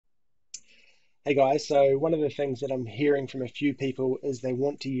Hey guys, so one of the things that I'm hearing from a few people is they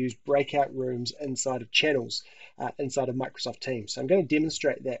want to use breakout rooms inside of channels, inside of Microsoft Teams. So I'm going to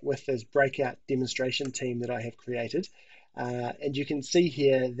demonstrate that with this breakout demonstration team that I have created. And you can see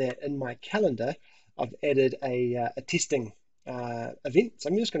here that in my calendar, I've added a testing event. So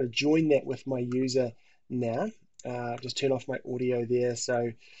I'm just going to join that with my user now. Just turn off my audio there.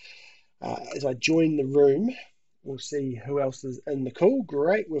 So as I join the room, we'll see who else is in the call.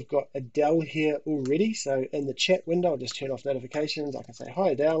 Great, we've got Adele here already. So in the chat window, I'll just turn off notifications. I can say, hi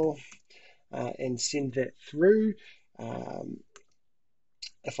Adele, and send that through.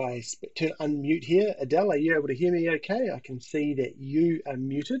 If I turn unmute here, Adele, are you able to hear me okay? I can see that you are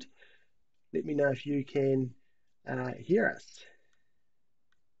muted. Let me know if you can hear us.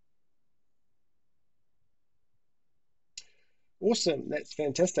 Awesome, that's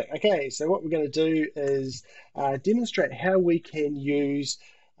fantastic. Okay, so what we're going to do is demonstrate how we can use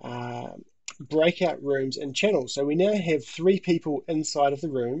breakout rooms and channels. So we now have 3 people inside of the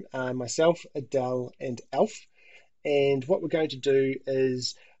room, myself, Adele, and Alf. And what we're going to do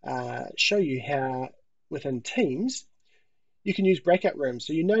is show you how within Teams you can use breakout rooms.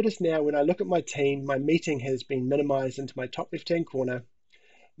 So you notice now when I look at my team, my meeting has been minimized into my top left-hand corner.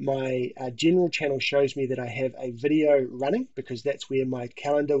 My general channel shows me that I have a video running because that's where my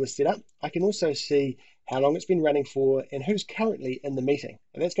calendar was set up. I can also see how long it's been running for and who's currently in the meeting.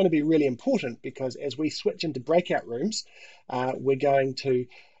 And that's going to be really important because as we switch into breakout rooms, we're going to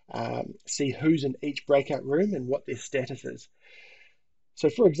see who's in each breakout room and what their status is. So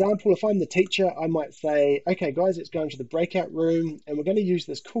for example, if I'm the teacher, I might say, okay guys, let's go into the breakout room and we're going to use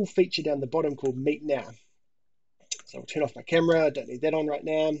this cool feature down the bottom called Meet Now. So I'll turn off my camera, don't need that on right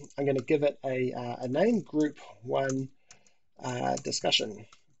now. I'm going to give it a name, Group 1 Discussion.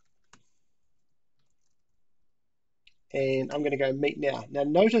 And I'm going to go Meet Now. Now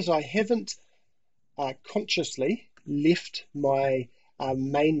notice I haven't consciously left my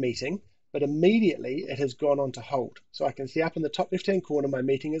main meeting, but immediately it has gone on to hold. So I can see up in the top left-hand corner, my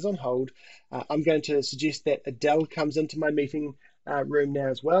meeting is on hold. I'm going to suggest that Adele comes into my meeting room now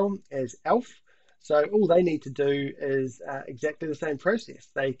as well as Alf. So all they need to do is exactly the same process.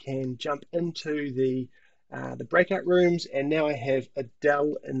 They can jump into the breakout rooms, and now I have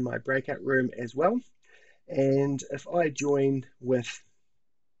Adele in my breakout room as well. And if I join with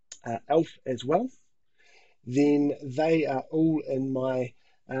Alf as well, then they are all in my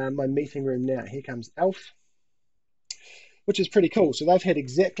my meeting room now. Here comes Alf, which is pretty cool. So they've had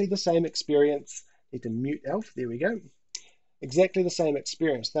exactly the same experience. Need to mute Alf. There we go. Exactly the same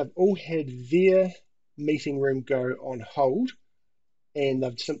experience. They've all had their meeting room go on hold and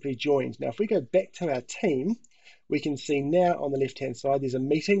they've simply joined. Now, if we go back to our team, we can see now on the left-hand side, there's a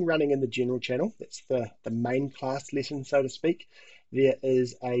meeting running in the general channel. That's the main class lesson, so to speak. There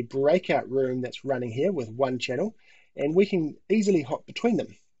is a breakout room that's running here with 1 channel, and we can easily hop between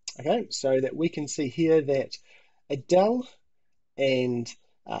them. Okay, so that we can see here that Adele and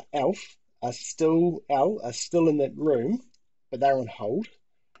Alf are still in that room, but they're on hold.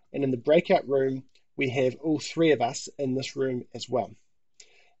 And in the breakout room, we have all 3 of us in this room as well.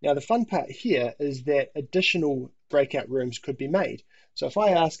 Now, the fun part here is that additional breakout rooms could be made. So if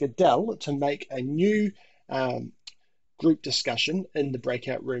I ask Adele to make a new group discussion in the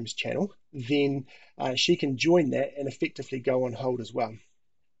breakout rooms channel, then she can join that and effectively go on hold as well.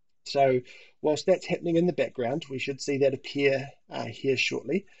 So whilst that's happening in the background, we should see that appear here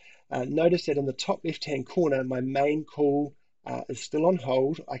shortly. Notice that in the top left-hand corner, my main call is still on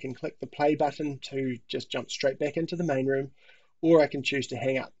hold. I can click the play button to just jump straight back into the main room, or I can choose to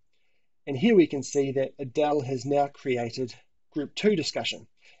hang up. And here we can see that Adele has now created Group 2 discussion,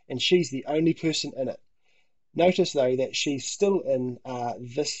 and she's the only person in it. Notice though that she's still in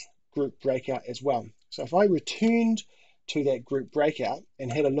this group breakout as well. So if I returned to that group breakout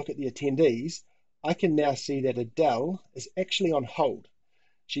and had a look at the attendees, I can now see that Adele is actually on hold.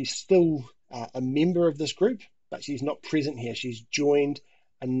 She's still a member of this group, but she's not present here. She's joined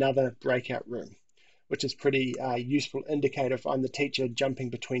another breakout room, which is pretty useful indicator if I'm the teacher jumping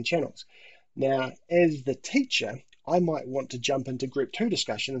between channels. Now, as the teacher, I might want to jump into Group 2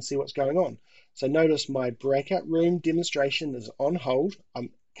 discussion and see what's going on. So notice my breakout room demonstration is on hold. I'm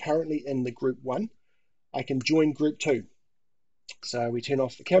currently in the Group 1. I can join Group 2. So we turn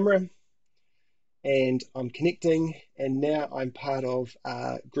off the camera and I'm connecting, and now I'm part of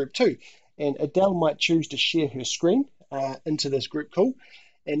Group 2. And Adele might choose to share her screen into this group call.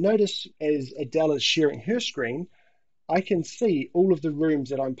 And notice as Adele is sharing her screen, I can see all of the rooms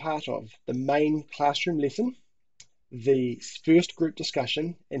that I'm part of. The main classroom lesson, the first group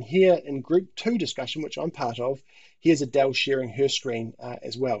discussion, and here in group 2 discussion, which I'm part of, here's Adele sharing her screen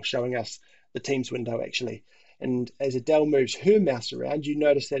as well, showing us the Teams window actually. And as Adele moves her mouse around, you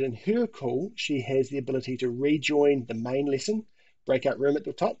notice that in her call, she has the ability to rejoin the main lesson, breakout room at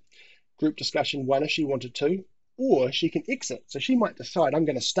the top, group discussion 1 if she wanted to, or she can exit. So she might decide, I'm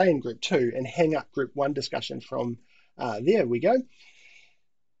going to stay in group 2 and hang up group 1 discussion from there we go.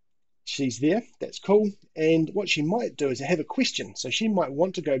 She's there, that's cool. And what she might do is have a question. So she might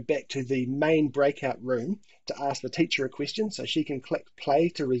want to go back to the main breakout room to ask the teacher a question. So she can click play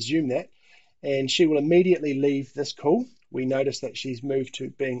to resume that. And she will immediately leave this call. We notice that she's moved to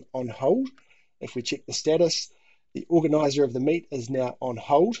being on hold. If we check the status, the organizer of the meet is now on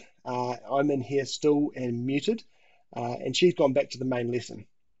hold. I'm in here still and muted. And she's gone back to the main lesson.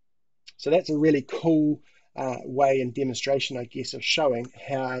 So that's a really cool way and demonstration, I guess, of showing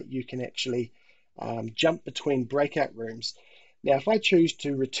how you can actually jump between breakout rooms. Now, if I choose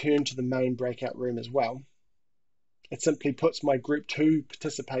to return to the main breakout room as well, it simply puts my group 2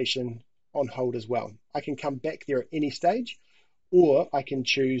 participation on hold as well. I can come back there at any stage, or I can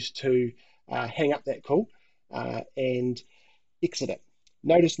choose to hang up that call and exit it.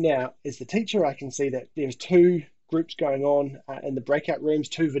 Notice now, as the teacher, I can see that there's 2 groups going on in the breakout rooms,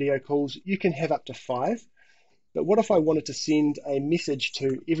 2 video calls. You can have up to 5. But what if I wanted to send a message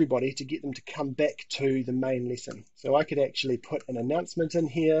to everybody to get them to come back to the main lesson? So I could actually put an announcement in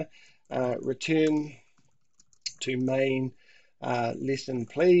here, return to main lesson,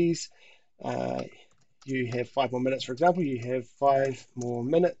 please. You have 5 more minutes, for example. You have 5 more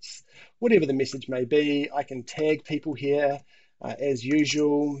minutes, whatever the message may be. I can tag people here as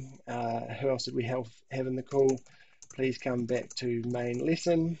usual. Who else did we have in the call? Please come back to main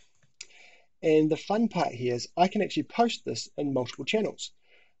lesson. And the fun part here is I can actually post this in multiple channels.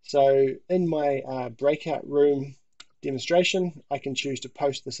 So in my breakout room demonstration, I can choose to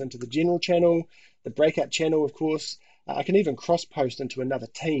post this into the general channel, the breakout channel, of course. I can even cross post into another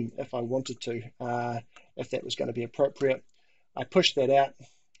team if I wanted to, if that was going to be appropriate. I push that out,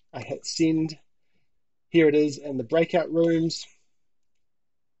 I hit send. Here it is in the breakout rooms,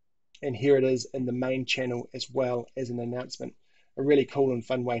 and here it is in the main channel as well as an announcement. A really cool and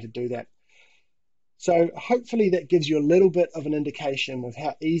fun way to do that. So hopefully that gives you a little bit of an indication of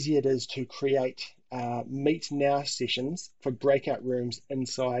how easy it is to create Meet Now sessions for breakout rooms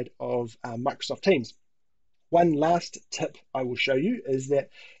inside of Microsoft Teams. One last tip I will show you is that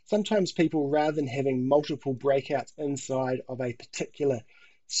sometimes people, rather than having multiple breakouts inside of a particular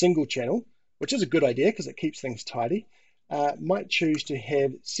single channel, which is a good idea because it keeps things tidy, might choose to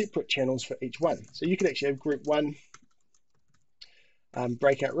have separate channels for each one. So you could actually have group 1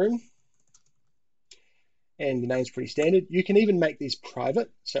 breakout room, and the name's pretty standard. You can even make these private,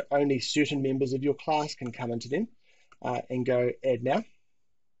 so only certain members of your class can come into them, and go add now.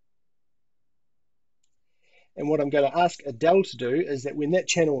 And what I'm going to ask Adele to do is that when that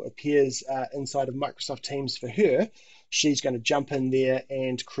channel appears inside of Microsoft Teams for her, she's going to jump in there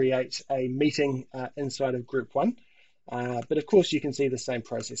and create a meeting inside of group 1. But of course, you can see the same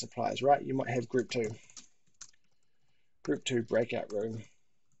process applies, right? You might have group 2 breakout room.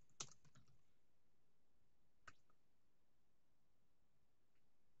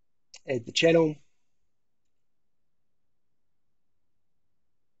 Add the channel.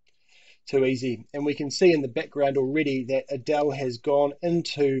 Too easy. And we can see in the background already that Adele has gone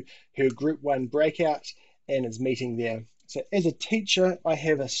into her group 1 breakout and is meeting there. So as a teacher, I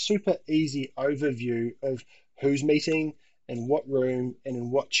have a super easy overview of who's meeting, in what room, and in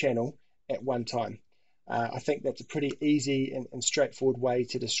what channel at one time. I think that's a pretty easy and straightforward way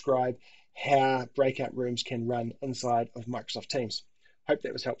to describe how breakout rooms can run inside of Microsoft Teams. Hope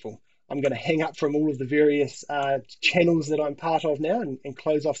that was helpful. I'm going to hang up from all of the various channels that I'm part of now and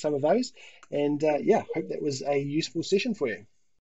close off some of those. And yeah, hope that was a useful session for you.